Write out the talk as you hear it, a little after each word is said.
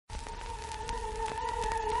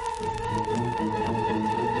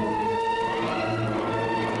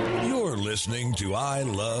You're listening to I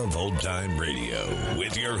Love Old Time Radio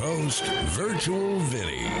with your host, Virtual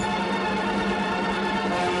Vinny.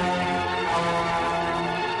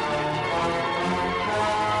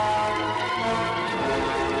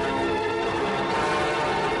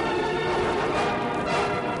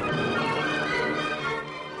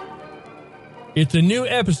 It's a new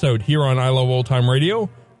episode here on I Love Old Time Radio.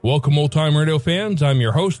 Welcome, Old Time Radio fans. I'm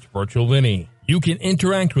your host, Virtual Vinny. You can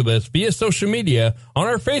interact with us via social media on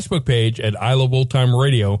our Facebook page at I Love Old Time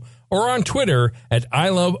Radio or on Twitter at I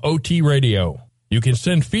Love OT Radio. You can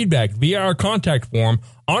send feedback via our contact form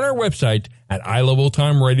on our website at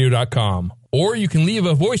iloveoldtimeradio.com, or you can leave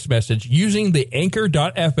a voice message using the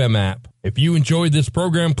Anchor.fm app. If you enjoyed this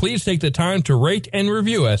program, please take the time to rate and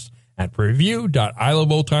review us at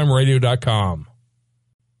review.iloveoldtimeradio.com.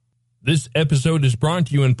 This episode is brought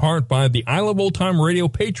to you in part by the I Love Old Time Radio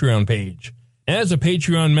Patreon page. As a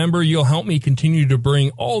Patreon member, you'll help me continue to bring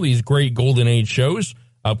all these great Golden Age shows,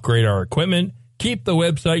 upgrade our equipment, keep the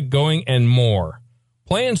website going, and more.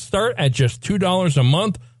 Plans start at just $2 a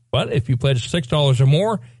month, but if you pledge $6 or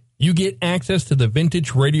more, you get access to the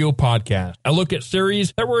Vintage Radio Podcast, a look at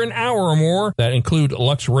series that were an hour or more that include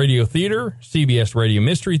Lux Radio Theater, CBS Radio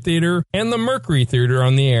Mystery Theater, and the Mercury Theater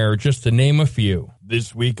on the Air, just to name a few.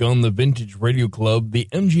 This week on the Vintage Radio Club, the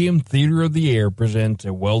MGM Theater of the Air presents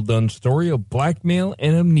a well-done story of blackmail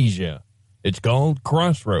and amnesia. It's called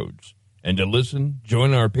Crossroads. And to listen,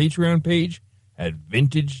 join our Patreon page at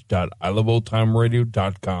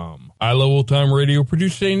vintage.iloveoldtimeradio.com. I Love Old Time Radio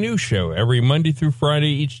produces a new show every Monday through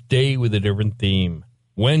Friday, each day with a different theme.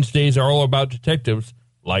 Wednesdays are all about detectives,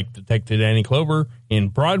 like Detective Danny Clover in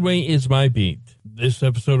Broadway Is My Beat. This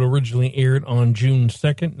episode originally aired on June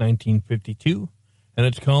 2nd, 1952, and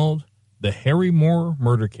it's called The Harry Moore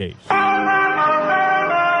Murder Case.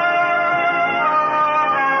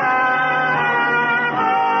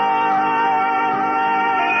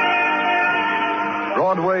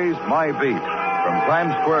 Broadway's My Beat. From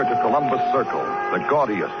Times Square to Columbus Circle, the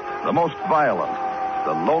gaudiest, the most violent,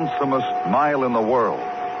 the lonesomest mile in the world.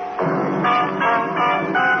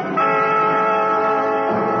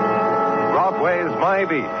 Broadway's My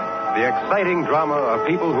Beat, the exciting drama of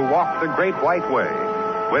people who walk the Great White Way,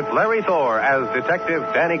 with Larry Thor as Detective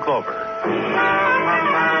Danny Clover.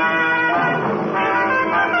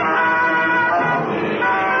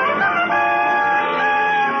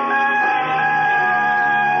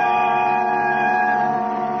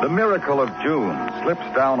 The miracle of June slips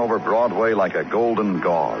down over Broadway like a golden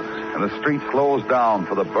gauze, and the street slows down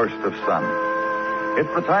for the burst of sun.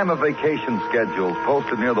 It's the time of vacation schedules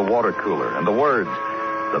posted near the water cooler, and the words,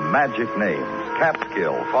 the magic names,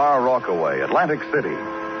 Catskill, Far Rockaway, Atlantic City.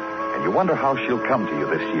 And you wonder how she'll come to you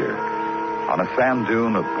this year. On a sand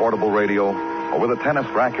dune of portable radio, or with a tennis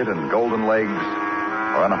racket and golden legs,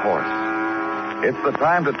 or on a horse. It's the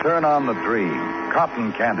time to turn on the dream,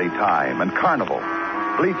 cotton candy time, and carnival.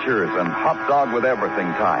 Bleachers and hot dog with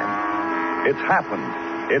everything time. It's happened.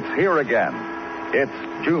 It's here again. It's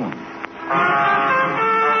June.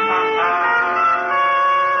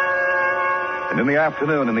 And in the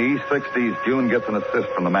afternoon, in the East 60s, June gets an assist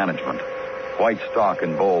from the management. White stock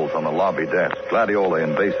in bowls on the lobby desk, gladiola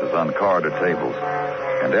in vases on corridor tables,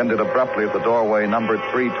 and ended abruptly at the doorway numbered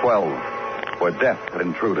 312, where death had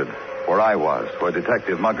intruded, where I was, where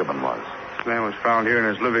Detective Muggerman was. This man was found here in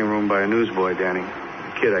his living room by a newsboy, Danny.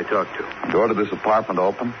 Kid I talked to. You ordered this apartment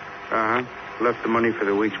open? Uh-huh. Left the money for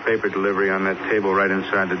the week's paper delivery on that table right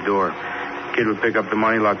inside the door. Kid would pick up the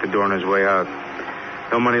money, lock the door on his way out.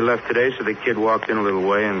 No money left today, so the kid walked in a little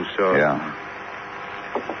way, and so... Yeah.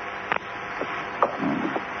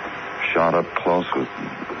 Shot up close with...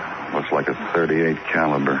 looks like a .38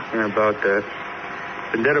 caliber. Yeah, about that.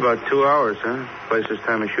 Been dead about 2 hours, huh? Place this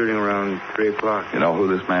time of shooting around 3 o'clock. You know who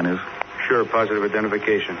this man is? Sure, positive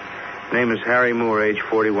identification. Name is Harry Moore, age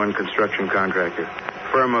 41, construction contractor.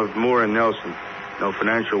 Firm of Moore and Nelson. No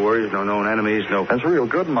financial worries, no known enemies, no... That's real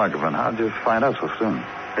good, Muggerman. How'd you find out so soon?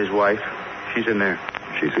 His wife. She's in there.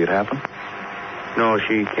 She see it happen? No,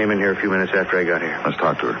 she came in here a few minutes after I got here. Let's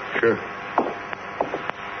talk to her. Sure.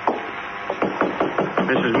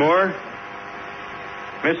 Mrs. Moore?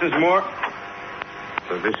 Mrs. Moore?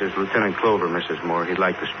 So this is Lieutenant Clover, Mrs. Moore. He'd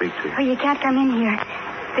like to speak to you. Oh, you can't come in here.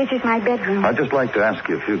 This is my bedroom. I'd just like to ask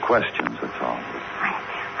you a few questions, that's all.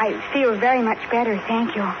 I feel very much better,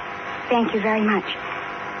 thank you. Thank you very much.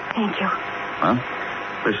 Thank you. Huh?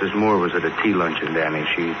 Mrs. Moore was at a tea luncheon, Danny.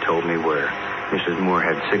 She told me where. Mrs. Moore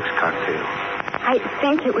had 6 cocktails. I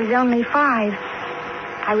think it was only 5.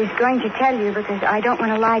 I was going to tell you because I don't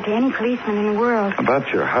want to lie to any policeman in the world. About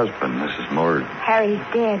your husband, Mrs. Moore. Harry's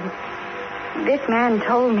dead. This man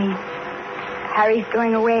told me. Harry's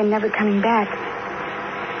going away and never coming back.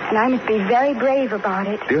 And I must be very brave about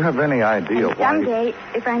it. Do you have any idea and why... someday,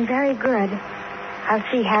 if I'm very good, I'll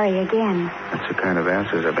see Harry again. That's the kind of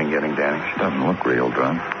answers I've been getting, Danny. She doesn't look real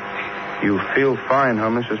drunk. You feel fine, huh,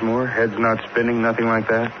 Mrs. Moore? Head's not spinning, nothing like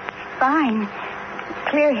that? Fine.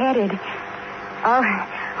 Clear-headed. Oh,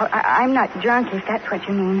 I'm not drunk, if that's what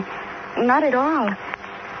you mean. Not at all.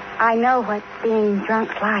 I know what being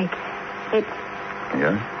drunk's like. It's...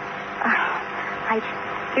 Yeah? I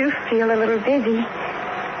do feel a little dizzy.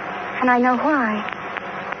 And I know why.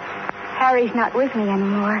 Harry's not with me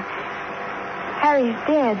anymore. Harry's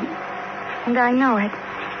dead. And I know it.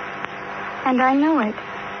 And I know it.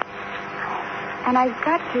 And I've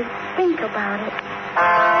got to think about it.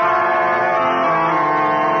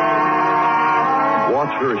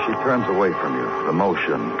 Watch her as she turns away from you. The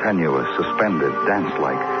motion, tenuous, suspended,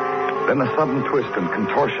 dance-like. Then the sudden twist and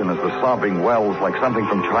contortion as the sobbing wells like something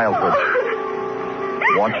from childhood.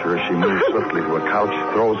 Watch her as she moves swiftly to a couch,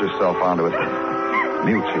 throws herself onto it,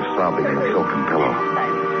 mutes her sobbing in a silken pillow.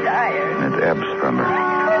 I'm tired. And it ebbs from her.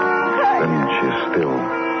 Then she is still.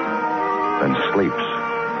 Then sleeps.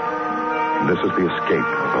 And this is the escape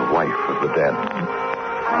of the wife of the dead.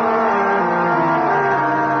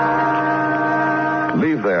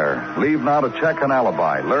 Leave there. Leave now to check an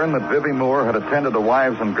alibi. Learn that Vivie Moore had attended the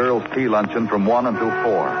wives and girls' tea luncheon from 1 until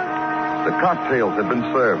 4. The cocktails had been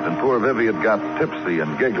served, and poor Vivie had got tipsy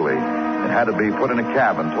and giggly and had to be put in a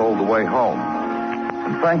cab and told the way home.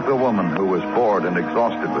 And thank the woman who was bored and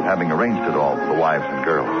exhausted with having arranged it all for the wives and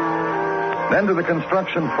girls. Then to the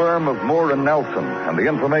construction firm of Moore and Nelson, and the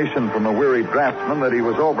information from a weary draftsman that he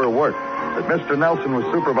was overworked, that Mr. Nelson was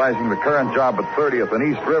supervising the current job at 30th and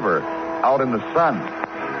East River out in the sun.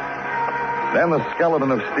 Then the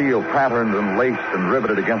skeleton of steel patterned and laced and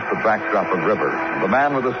riveted against the backdrop of river. The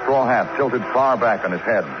man with the straw hat tilted far back on his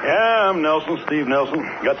head. Yeah, I'm Nelson, Steve Nelson.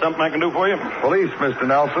 Got something I can do for you? Police, Mr.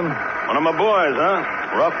 Nelson. One of my boys, huh?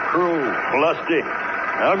 Rough crew, lusty.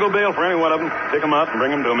 I'll go bail for any one of them. Pick them out and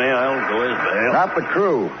bring them to me. I'll go as bail. Not the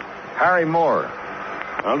crew. Harry Moore.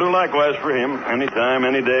 I'll do likewise for him. Anytime,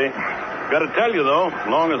 any day. Got to tell you, though, as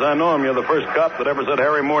long as I know him, you're the first cop that ever said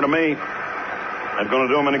Harry Moore to me. That going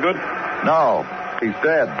to do him any good? No, he's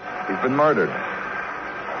dead. He's been murdered.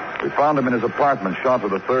 We found him in his apartment, shot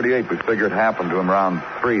with a .38. We figure it happened to him around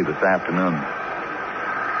 3 this afternoon.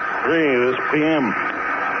 3 this p.m.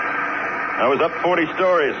 I was up 40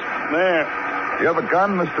 stories. There. You have a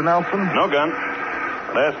gun, Mr. Nelson? No gun.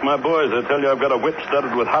 But ask my boys. They tell you I've got a whip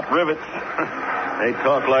studded with hot rivets. They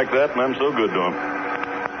talk like that, and I'm so good to them.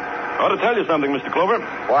 I ought to tell you something, Mr. Clover.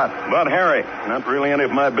 What? About Harry. Not really any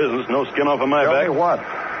of my business. No skin off of my back. Tell me what?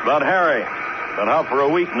 About Harry. About how for a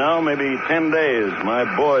week now, maybe 10 days, my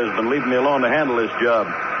boy's been leaving me alone to handle this job.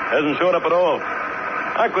 Hasn't showed up at all.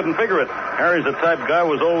 I couldn't figure it. Harry's the type guy who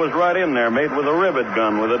was always right in there, made with a rivet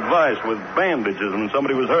gun, with advice, with bandages, when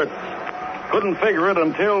somebody was hurt. Couldn't figure it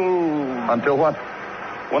until... Until what?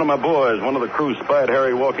 One of my boys, one of the crew, spied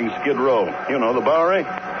Harry walking Skid Row. You know, the Bowery.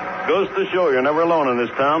 Goes to show you're never alone in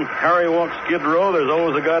this town. Harry walks Skid Row, there's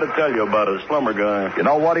always a guy to tell you about it, a slumber guy. You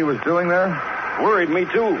know what he was doing there? Worried me,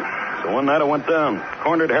 too. So one night I went down,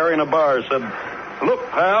 cornered Harry in a bar, said, "Look,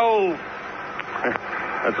 pal."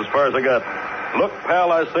 That's as far as I got. "Look,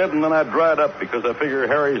 pal," I said, and then I dried up because I figure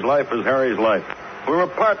Harry's life is Harry's life. We were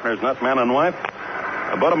partners, not man and wife.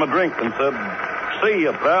 I bought him a drink and said, "See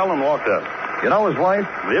ya, pal," and walked out. You know his wife?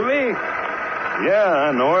 Vivie? Yeah,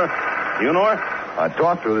 I know her. You know her? I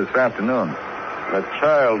talked to her this afternoon. A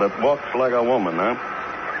child that walks like a woman, huh?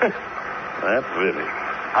 That's Vivie.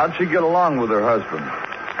 How'd she get along with her husband?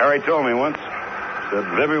 Harry told me once. Said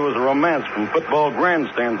Vivie was a romance from football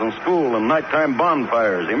grandstands in school and nighttime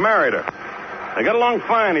bonfires. He married her. They got along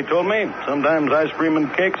fine, he told me. Sometimes ice cream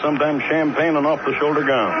and cake, sometimes champagne and off-the-shoulder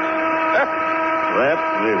gowns. That's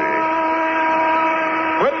Vivie.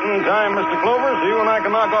 Quitting time, Mr. Clover, so you and I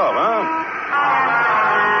can knock off, huh?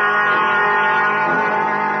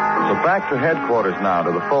 So back to headquarters now,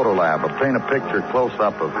 to the photo lab. Obtain a picture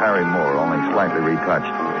close-up of Harry Moore, only slightly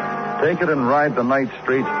retouched. Take it and ride the night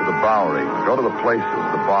streets to the Bowery. Go to the places,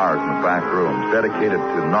 the bars and the back rooms, dedicated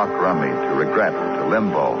to Knock Rummy, to Regret, to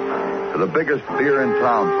Limbo, to the biggest beer in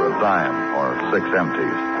town for a dime, or 6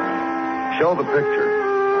 empties. Show the picture.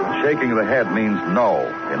 Shaking the head means no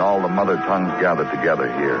in all the mother tongues gathered together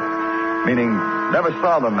here. Meaning, never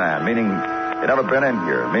saw the man. Meaning, you never been in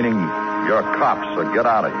here. Meaning, you're cops, so get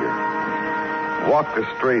out of here. Walk the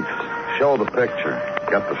streets. Show the picture.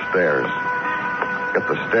 Get the stares. get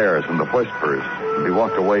the stares and the whispers, and be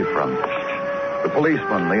walked away from. The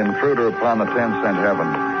policeman, the intruder upon the 10-cent heaven.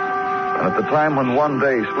 And at the time when one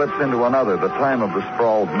day slips into another, the time of the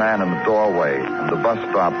sprawled man in the doorway and the bus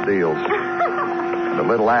stop deals. And a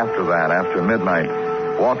little after that, after midnight,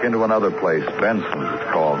 walk into another place, Benson's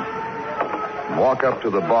it's called. Walk up to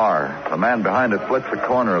the bar. The man behind it flicks a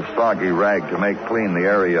corner of soggy rag to make clean the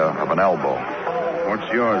area of an elbow. What's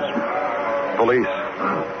yours? Police.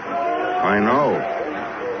 I know.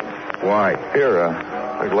 Why? Here,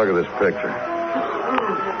 take a look at this picture.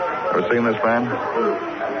 Ever seen this man?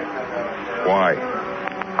 Why?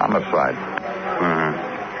 Homicide.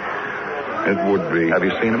 It would be. Have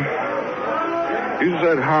you seen him? You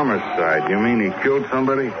said homicide. You mean he killed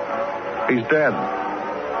somebody? He's dead.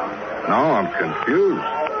 No, I'm confused.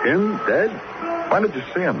 Him dead? When did you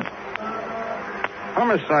see him?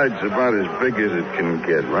 Homicide's about as big as it can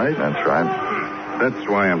get, right? That's right. That's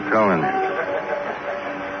why I'm telling you.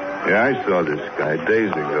 Yeah, I saw this guy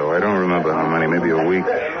days ago. I don't remember how many, maybe a week.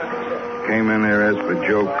 Came in there, asked for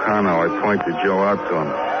Joe Cano. I pointed Joe out to him.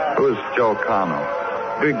 Who's Joe Cano?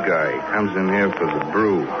 Big guy. Comes in here for the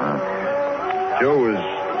brew. Joe was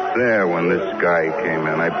there when this guy came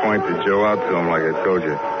in. I pointed Joe out to him like I told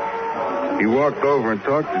you. He walked over and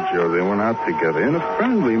talked to Joe. They went out together in a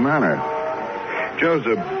friendly manner. Joe's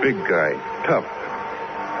a big guy. Tough.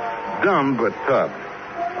 Dumb, but tough.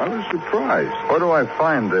 I was surprised. Where do I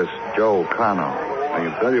find this Joe Cano? I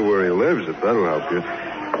can tell you where he lives, if that'll help you.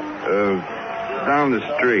 Down the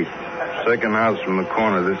street. Second house from the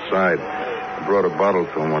corner this side. I brought a bottle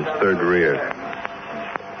to him once, third rear.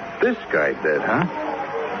 This guy dead, huh?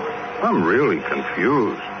 I'm really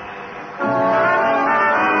confused.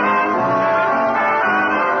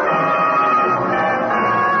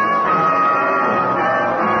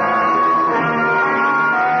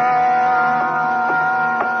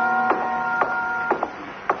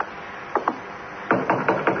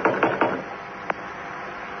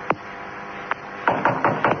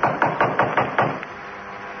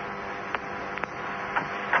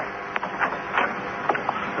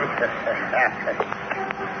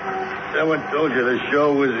 Someone told you the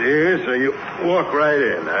show was here, so you walk right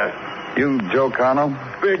in, huh? You Joe Cano?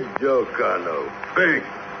 Big Joe Cano. Big.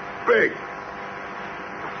 Big.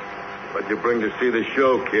 What'd you bring to see the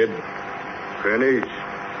show, kid? Pennies?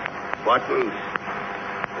 Buttons?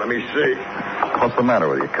 Let me see. What's the matter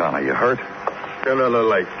with you, Cano? You hurt? Turn on the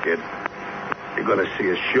light, kid. You're going to see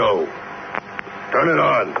a show. Turn it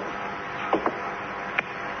on.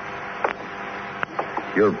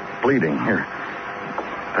 You're bleeding. Here.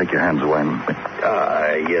 Take your hands away.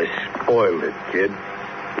 You spoiled it, kid.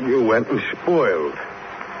 You went and spoiled.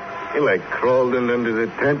 You like crawled in under the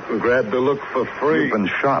tent and grabbed the look for free. You've been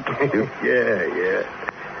shot. Yeah.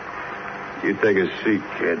 You take a seat,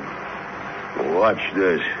 kid. Watch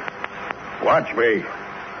this. Watch me.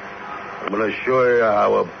 I'm going to show you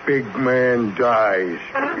how a big man dies.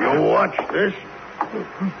 You watch this.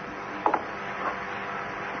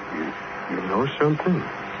 You know something?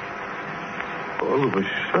 All of a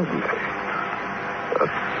sudden, I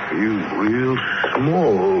feel real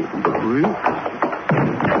small.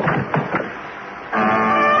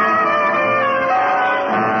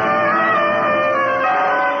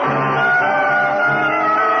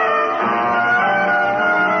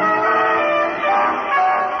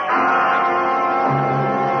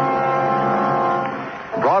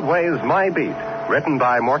 Broadway's My Beat, written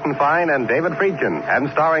by Morton Fine and David Friedkin, and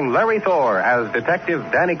starring Larry Thor as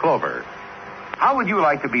Detective Danny Clover. How would you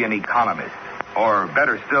like to be an economist? Or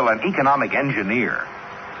better still, an economic engineer?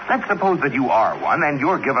 Let's suppose that you are one and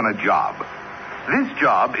you're given a job. This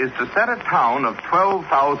job is to set a town of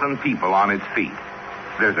 12,000 people on its feet.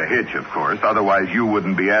 There's a hitch, of course, otherwise you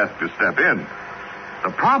wouldn't be asked to step in. The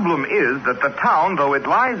problem is that the town, though it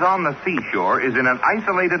lies on the seashore, is in an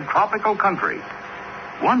isolated tropical country.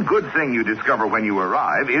 One good thing you discover when you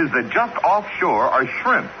arrive is that just offshore are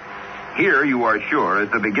shrimp. Here, you are sure,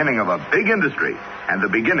 is the beginning of a big industry and the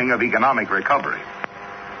beginning of economic recovery.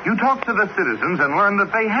 You talk to the citizens and learn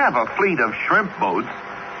that they have a fleet of shrimp boats,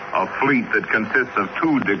 a fleet that consists of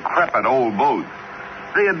 2 decrepit old boats.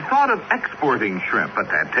 They had thought of exporting shrimp, but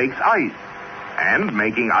that takes ice. And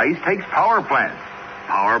making ice takes power plants.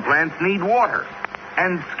 Power plants need water.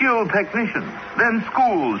 And skilled technicians. Then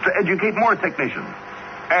schools to educate more technicians.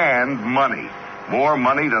 And money. More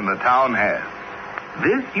money than the town has.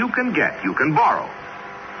 This you can get. You can borrow.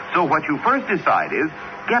 So what you first decide is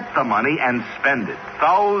get the money and spend it.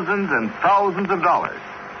 Thousands and thousands of dollars.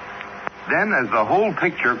 Then as the whole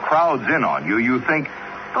picture crowds in on you, you think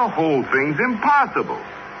the whole thing's impossible.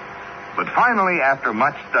 But finally, after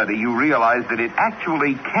much study, you realize that it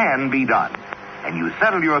actually can be done. and you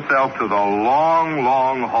settle yourself to the long,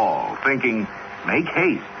 long haul, thinking, make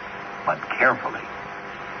haste, but carefully.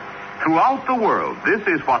 Throughout the world, this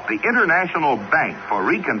is what the International Bank for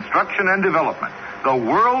Reconstruction and Development, the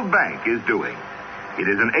World Bank, is doing. It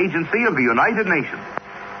is an agency of the United Nations,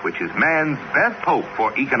 which is man's best hope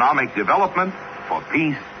for economic development, for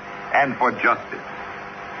peace, and for justice.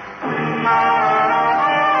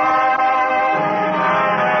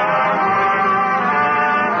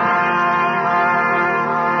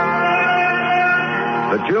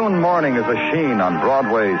 The June morning is a sheen on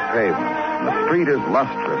Broadway's pavements, and the street is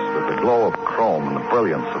lustrous with the glow of chrome and the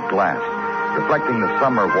brilliance of glass, reflecting the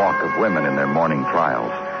summer walk of women in their morning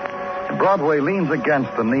trials. And Broadway leans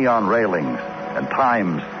against the neon railings, and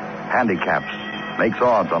Time's handicaps makes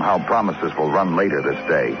odds on how promises will run later this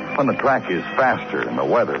day, when the track is faster and the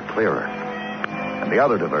weather clearer. And the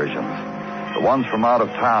other diversions, the ones from out of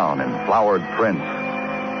town in flowered prints,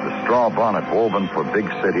 the straw bonnet woven for big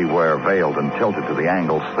city wear veiled and tilted to the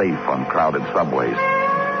angle safe on crowded subways,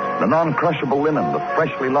 the non-crushable linen, the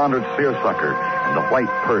freshly laundered seersucker, and the white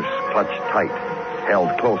purse clutched tight,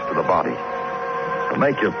 held close to the body. So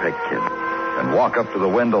make your pick, kid, and walk up to the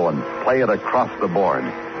window and play it across the board.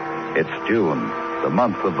 It's June, the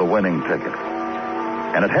month of the winning ticket.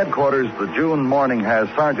 And at headquarters, the June morning has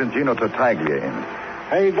Sergeant Gino Tartaglia in it.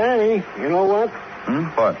 Hey, Danny, you know what?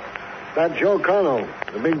 What? That Joe Cano,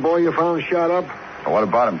 the big boy you found shot up. Well, what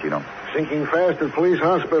about him, Gino? Sinking fast at police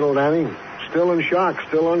hospital, Danny. Still in shock,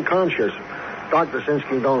 still unconscious. Dr.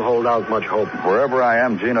 Sinsky don't hold out much hope. Wherever I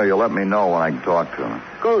am, Gino, you'll let me know when I can talk to him.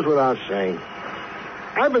 Goes without saying.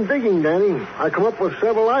 I've been digging, Danny. I come up with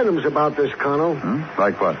several items about this Cano.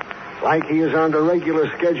 Like what? Like he is on the regular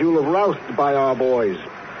schedule of rousts by our boys.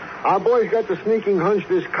 Our boys got the sneaking hunch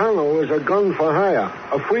this Cano is a gun for hire,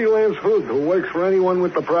 a freelance hood who works for anyone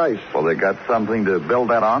with the price. Well, they got something to build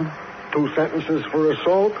that on? 2 sentences for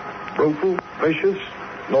assault, brutal, vicious,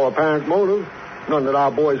 no apparent motive, none that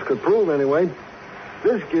our boys could prove anyway.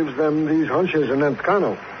 This gives them these hunches against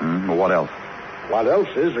Cano. Well, what else? What else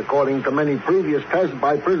is, according to many previous tests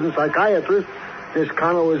by prison psychiatrists, this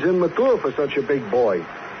Cano is immature for such a big boy.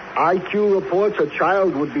 IQ reports a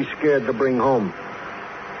child would be scared to bring home.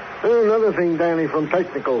 And another thing, Danny, from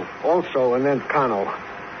Technical, also an Cano.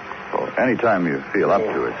 Well, anytime you feel up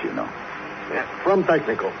to it, you know. Yeah, from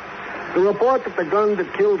Technical. The report that the gun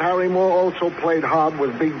that killed Harry Moore also played hob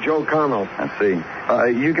with Big Joe Cano. I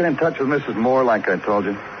see. You get in touch with Mrs. Moore like I told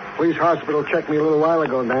you? Police hospital checked me a little while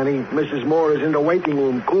ago, Danny. Mrs. Moore is in the waiting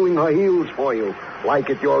room, cooling her heels for you. Like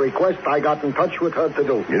at your request, I got in touch with her to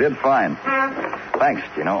do. You did fine. Thanks,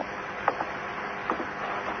 Gino.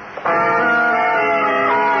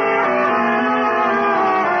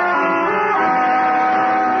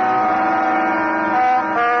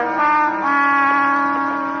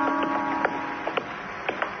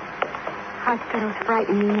 Hospitals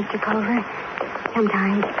frighten me, Mr. Culver.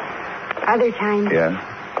 Sometimes. Other times. Yeah?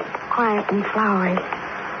 Quiet and flowers.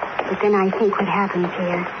 But then I think what happens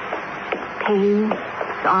here. Pain,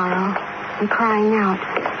 sorrow, and crying out.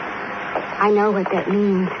 I know what that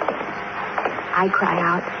means. I cry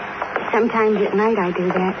out. Sometimes at night I do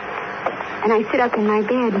that. And I sit up in my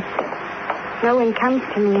bed. No one comes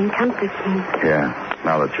to me and comforts me. Yeah,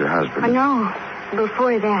 now that your husband... Oh, no.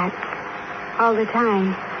 Before that. All the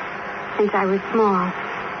time. Since I was small.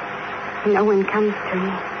 No one comes to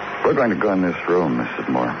me. We're going to go in this room, Mrs.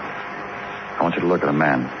 Moore. I want you to look at a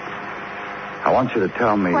man. I want you to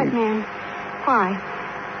tell me... What man? Why?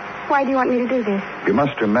 Why do you want me to do this? You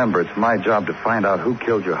must remember it's my job to find out who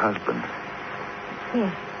killed your husband.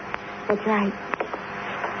 Yes, that's right.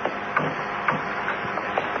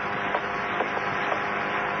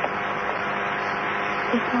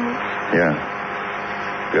 This man?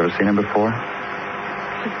 Yeah. You ever seen him before?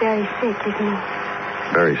 He's very sick, isn't he?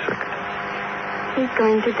 Very sick. He's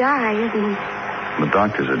going to die, isn't he? The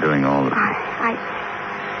doctors are doing all the...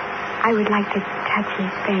 I would like to touch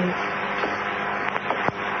his face.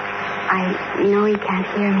 I know he can't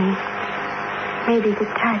hear me. Maybe the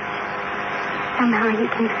touch. Somehow he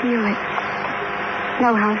can feel it.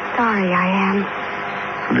 Know how sorry I am.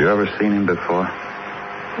 Have you ever seen him before?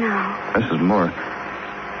 No. Mrs. Moore,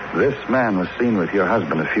 this man was seen with your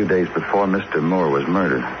husband a few days before Mr. Moore was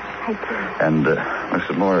murdered. I do. And,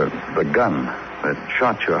 Mrs. Moore, the gun that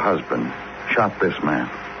shot your husband shot this man.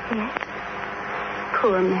 Yes.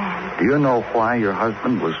 Poor man. Do you know why your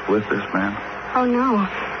husband was with this man? Oh, no.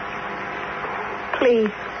 Please,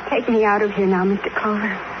 take me out of here now, Mr.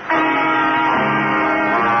 Culver.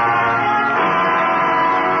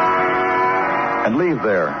 And leave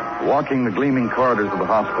there, walking the gleaming corridors of the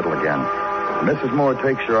hospital again. Mrs. Moore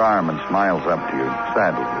takes your arm and smiles up to you,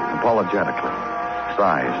 sadly, apologetically.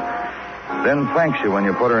 sighs. Then thanks you when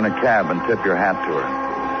you put her in a cab and tip your hat to her.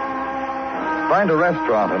 Find a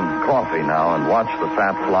restaurant and coffee now and watch the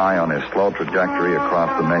fat fly on his slow trajectory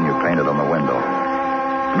across the menu painted on the window.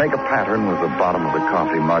 Make a pattern with the bottom of the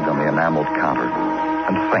coffee mug on the enameled counter.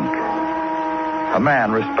 And think. A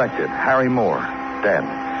man respected, Harry Moore, dead.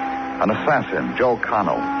 An assassin, Joe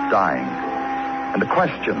Cano, dying. And the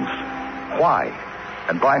questions, why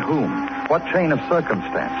and by whom? What chain of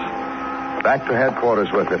circumstance? Back to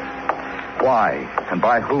headquarters with it. Why and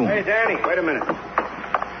by whom? Hey, Danny, wait a minute.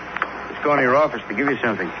 Let's go in your office to give you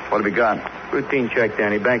something. What have you got? Routine check,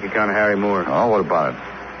 Danny. Bank account of Harry Moore. Oh, what about it?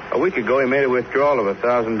 A week ago, he made a withdrawal of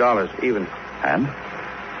 $1,000, even. And?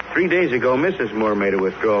 3 days ago, Mrs. Moore made a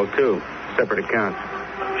withdrawal, too. Separate accounts.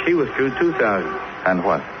 She withdrew $2,000. And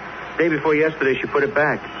what? Day before yesterday, she put it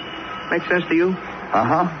back. Make sense to you?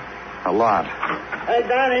 Uh-huh. A lot. Hey,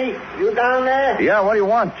 Danny, you down there? Yeah, what do you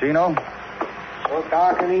want, Gino? So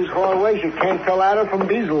dark in these hallways, you can't tell Adam from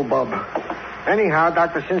Beelzebub. Anyhow,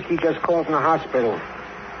 Dr. Sinsky just called from the hospital.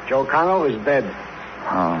 Joe Cano is dead.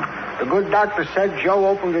 Oh. The good doctor said Joe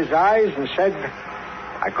opened his eyes and said,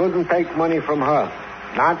 I couldn't take money from her.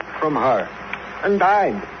 Not from her. And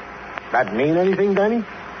died. That mean anything, Danny?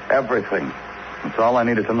 Everything. That's all I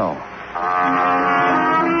needed to know.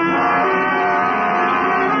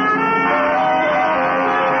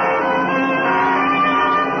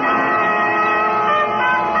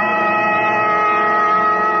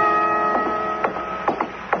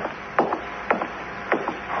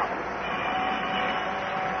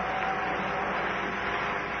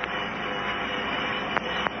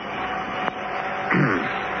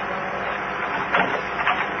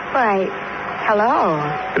 Why,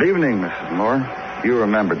 hello. Good evening, Mrs. Moore. You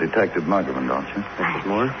remember Detective Muggerman, don't you? Mrs.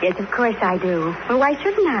 Moore? Yes, of course I do. Well, why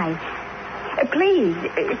shouldn't I? Please,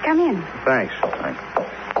 come in. Thanks.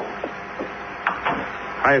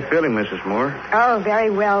 How you feeling, Mrs. Moore? Oh,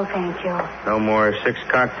 very well, thank you. No more 6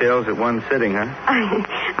 cocktails at one sitting, huh?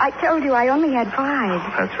 I told you I only had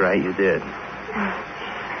 5. That's right, you did.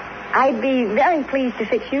 I'd be very pleased to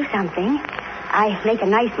fix you something. I make a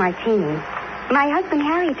nice martini. My husband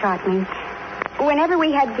Harry taught me. Whenever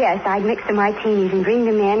we had guests, I'd mix the martinis and bring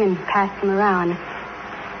them in and pass them around.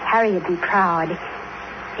 Harry would be proud.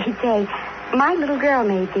 He'd say, my little girl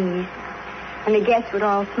made these. And the guests would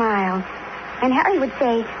all smile. And Harry would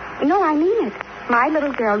say, no, I mean it. My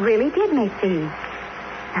little girl really did make these.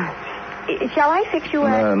 Shall I fix you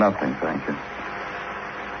a... Nothing, thank you.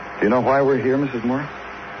 Do you know why we're here, Mrs. Moore?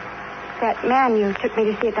 That man you took me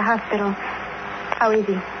to see at the hospital. How is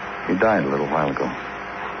he? He died a little while ago.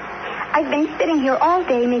 I've been sitting here all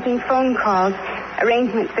day making phone calls,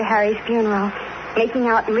 arrangements for Harry's funeral, making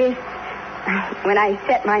out lists. When I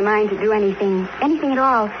set my mind to do anything at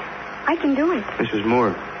all, I can do it. Mrs.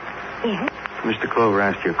 Moore. Yes? Mr. Clover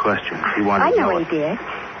asked you a question. He wanted I to know he did.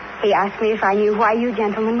 He asked me if I knew why you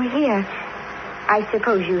gentlemen were here. I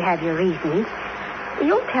suppose you have your reasons.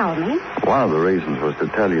 You'll tell me. One of the reasons was to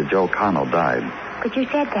tell you Joe Cano died. But you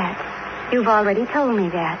said that. You've already told me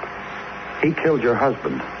that. He killed your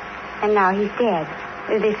husband. And now he's dead.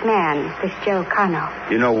 This man, this Joe Cano.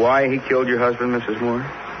 You know why he killed your husband, Mrs. Moore?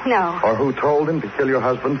 No. Or who told him to kill your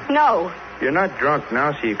husband? No. You're not drunk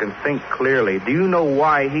now, so you can think clearly. Do you know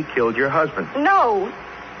why he killed your husband? No.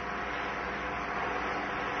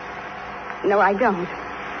 No, I don't.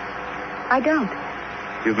 I don't.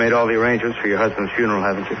 You've made all the arrangements for your husband's funeral,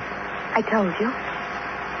 haven't you? I told you.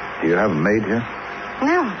 Do you have a maid here?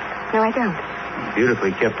 No. No, I don't.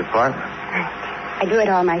 Beautifully kept apartment. I do it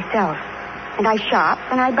all myself. And I shop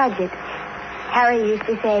and I budget. Harry used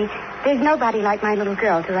to say, there's nobody like my little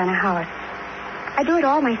girl to run a house. I do it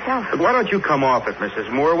all myself. But why don't you come off it,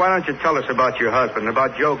 Mrs. Moore? Why don't you tell us about your husband,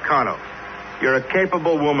 about Joe Cano? You're a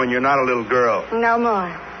capable woman. You're not a little girl. No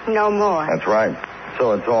more. No more. That's right.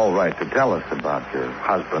 So it's all right to tell us about your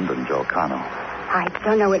husband and Joe Cano. I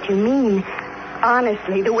don't know what you mean.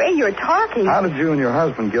 Honestly, the way you're talking... How did you and your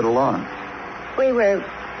husband get along? We were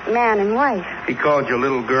man and wife. He called you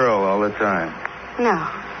little girl all the time. No,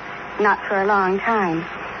 not for a long time.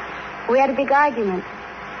 We had a big argument.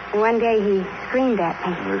 One day he screamed at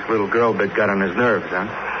me. This little girl bit got on his nerves, huh?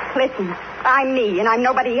 Listen, I'm me and I'm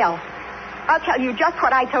nobody else. I'll tell you just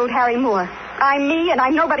what I told Harry Moore. I'm me and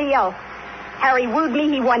I'm nobody else. Harry wooed me,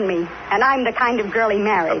 he won me. And I'm the kind of girl he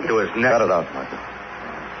married. Up to his neck. Cut it out, Michael.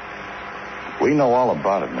 We know all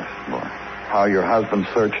about it, Mrs. Moore. How your husband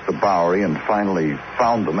searched the Bowery and finally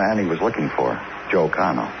found the man he was looking for, Joe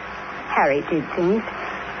Cano. Harry did things.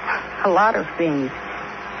 A lot of things.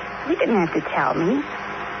 He didn't have to tell me.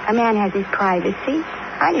 A man has his privacy.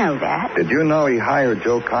 I know that. Did you know he hired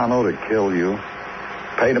Joe Cano to kill you?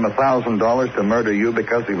 paid him $1,000 to murder you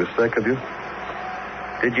because he was sick of you?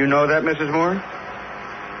 Did you know that, Mrs. Moore?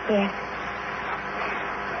 Yes.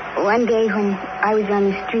 One day when I was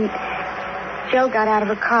on the street, Joe got out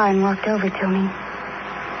of a car and walked over to me.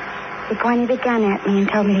 He pointed a gun at me and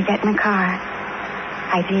told me to get in the car.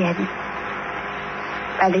 I did.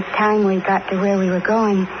 By the time we got to where we were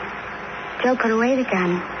going, Joe put away the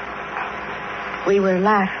gun. We were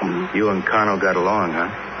laughing. You and Connell got along, huh?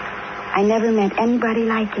 I never met anybody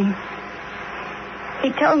like him.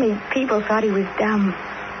 He told me people thought he was dumb,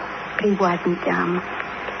 but he wasn't dumb.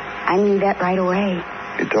 I knew that right away.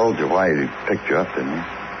 He told you why he picked you up, didn't he?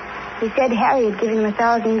 He said Harry had given him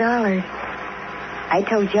 $1,000. I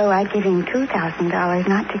told Joe I'd give him $2,000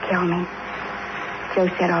 not to kill me. Joe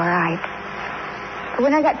said, all right. But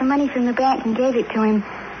when I got the money from the bank and gave it to him,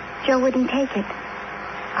 Joe wouldn't take it.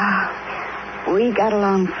 We got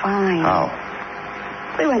along fine. How?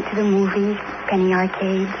 We went to the movies, penny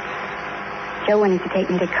arcades. Joe wanted to take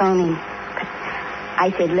me to Coney, but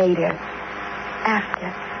I said later. After.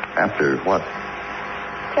 After what?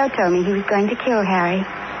 Joe told me he was going to kill Harry.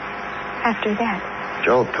 After that.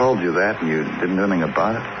 Joe told you that and you didn't do anything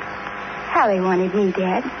about it? Harry wanted me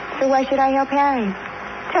dead, so why should I help Harry?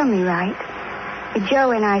 Tell me right. But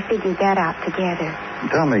Joe and I figured that out together.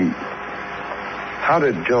 Tell me, how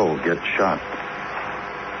did Joe get shot?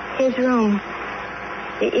 His room.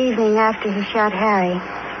 The evening after he shot Harry.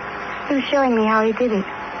 He was showing me how he did it.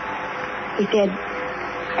 He said,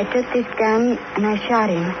 I took this gun and I shot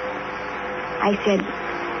him. I said,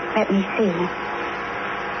 let me see.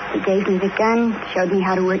 He gave me the gun, showed me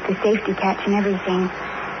how to work the safety catch and everything.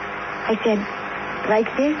 I said, like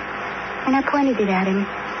this? And I pointed it at him.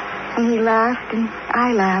 And he laughed and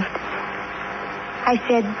I laughed. I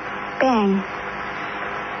said, bang.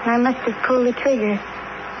 And I must have pulled the trigger.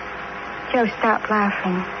 Joe stopped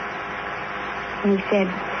laughing. And he said,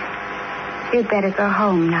 you'd better go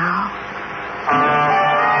home now.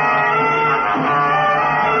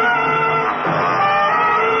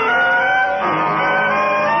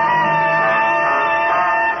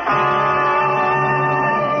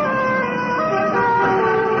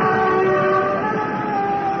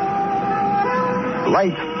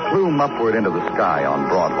 Lights plume upward into the sky on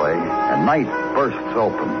Broadway, and night bursts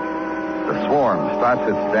open. The swarm starts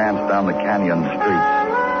its dance down the canyon streets,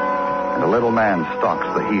 and a little man stalks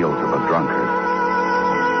the heels of a drunkard.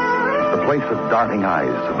 It's the place of darting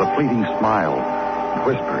eyes, of the fleeting smile, and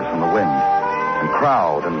whispers in the wind, and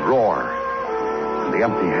crowd and roar, and the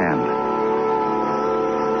empty hand.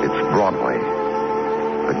 It's Broadway,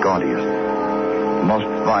 the gaudiest, the most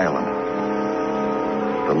violent,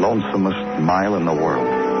 the lonesomest mile in the world.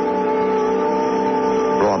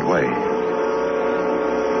 Broadway,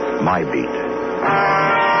 my beat.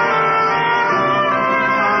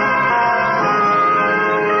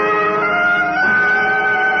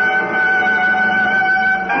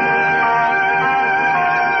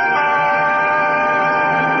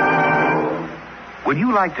 Would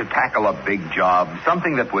you like to tackle a big job,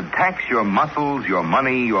 something that would tax your muscles, your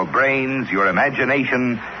money, your brains, your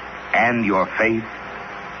imagination, and your faith?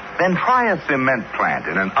 Then try a cement plant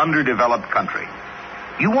in an underdeveloped country.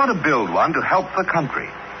 You want to build one to help the country,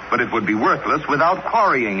 but it would be worthless without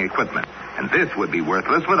quarrying equipment, and this would be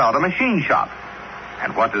worthless without a machine shop.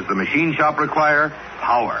 And what does the machine shop require?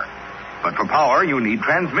 Power. But for power, you need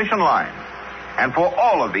transmission lines. And for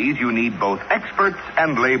all of these, you need both experts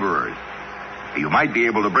and laborers. You might be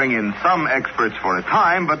able to bring in some experts for a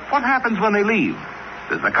time, but what happens when they leave?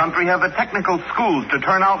 Does the country have the technical schools to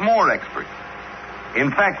turn out more experts? In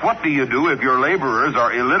fact, what do you do if your laborers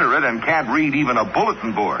are illiterate and can't read even a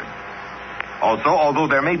bulletin board? Also, although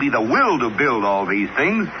there may be the will to build all these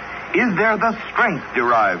things, is there the strength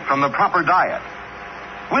derived from the proper diet?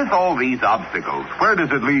 With all these obstacles, where does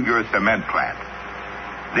it leave your cement plant?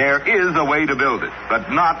 There is a way to build it, but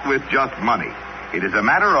not with just money. It is a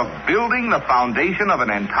matter of building the foundation of an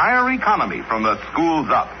entire economy from the schools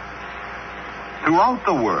up. Throughout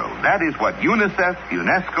the world, that is what UNICEF,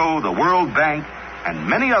 UNESCO, the World Bank, and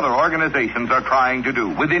many other organizations are trying to do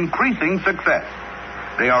with increasing success.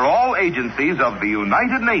 They are all agencies of the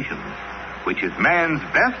United Nations, which is man's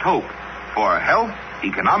best hope for health,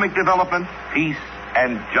 economic development, peace,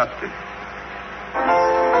 and justice.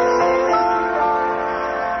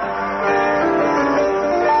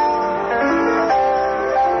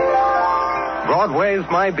 Broadway's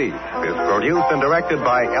My Beat is produced and directed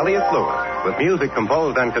by Elliott Lewis, with music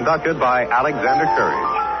composed and conducted by Alexander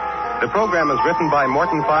Courage. The program is written by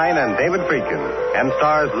Morton Fine and David Friedkin and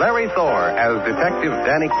stars Larry Thor as Detective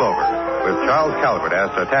Danny Clover, with Charles Calvert as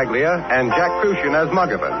Tartaglia and Jack Crucian as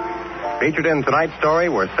Muggavan. Featured in tonight's story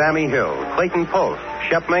were Sammy Hill, Clayton Post,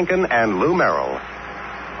 Shep Menken, and Lou Merrill.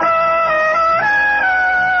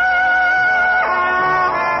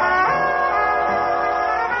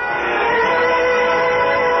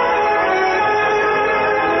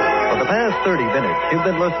 For the past 30 minutes, you've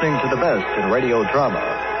been listening to the best in radio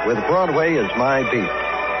drama with Broadway is My Beat.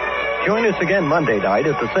 Join us again Monday night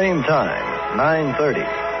at the same time, 9:30,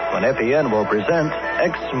 when FEN will present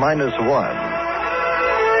X-1.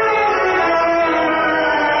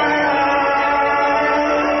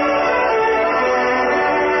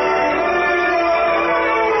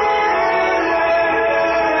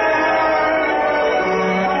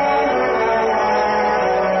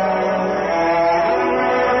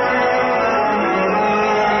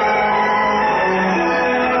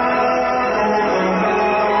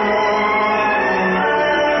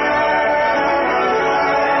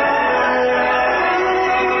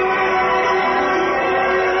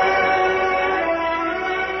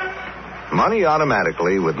 Money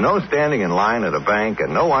automatically with no standing in line at a bank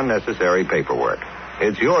and no unnecessary paperwork.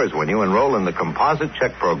 It's yours when you enroll in the Composite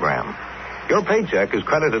Check Program. Your paycheck is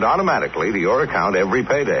credited automatically to your account every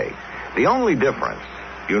payday. The only difference,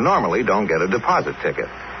 you normally don't get a deposit ticket.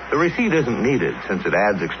 The receipt isn't needed since it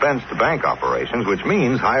adds expense to bank operations, which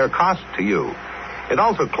means higher costs to you. It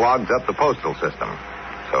also clogs up the postal system.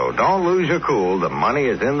 So don't lose your cool. The money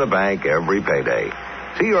is in the bank every payday.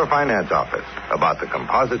 See your finance office about the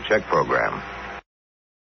Composite Check Program.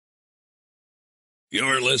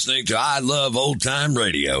 You're listening to I Love Old Time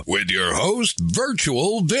Radio with your host,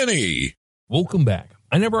 Virtual Vinny. Welcome back.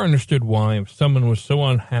 I never understood why, if someone was so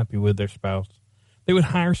unhappy with their spouse, they would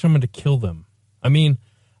hire someone to kill them. I mean,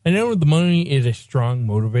 I know the money is a strong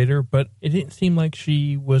motivator, but it didn't seem like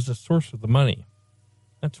she was the source of the money.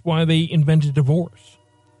 That's why they invented divorce,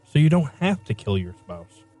 so you don't have to kill your spouse.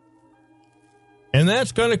 And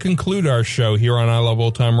that's going to conclude our show here on I Love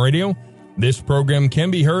Old Time Radio. This program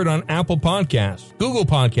can be heard on Apple Podcasts, Google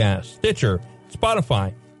Podcasts, Stitcher,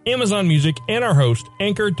 Spotify, Amazon Music, and our host,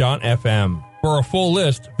 Anchor.fm. For a full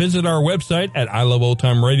list, visit our website at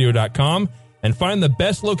iloveoldtimeradio.com and find the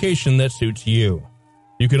best location that suits you.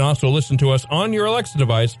 You can also listen to us on your Alexa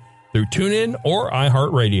device through TuneIn or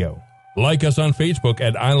iHeartRadio. Like us on Facebook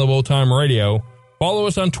at I Love Old Time Radio. Follow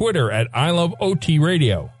us on Twitter at I Love OT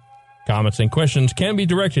Radio. Comments and questions can be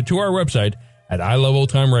directed to our website at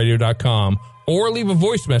iloveoldtimeradio.com or leave a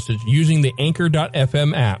voice message using the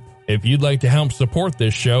Anchor.fm app. If you'd like to help support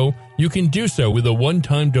this show, you can do so with a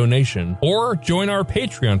one-time donation or join our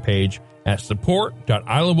Patreon page at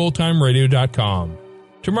support.iloveoldtimeradio.com.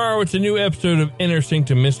 Tomorrow it's a new episode of Inner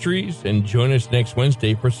Sanctum Mysteries, and join us next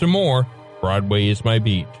Wednesday for some more Broadway is My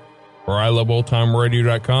Beat. For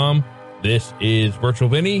iloveoldtimeradio.com, this is Virtual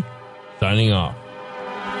Vinny signing off.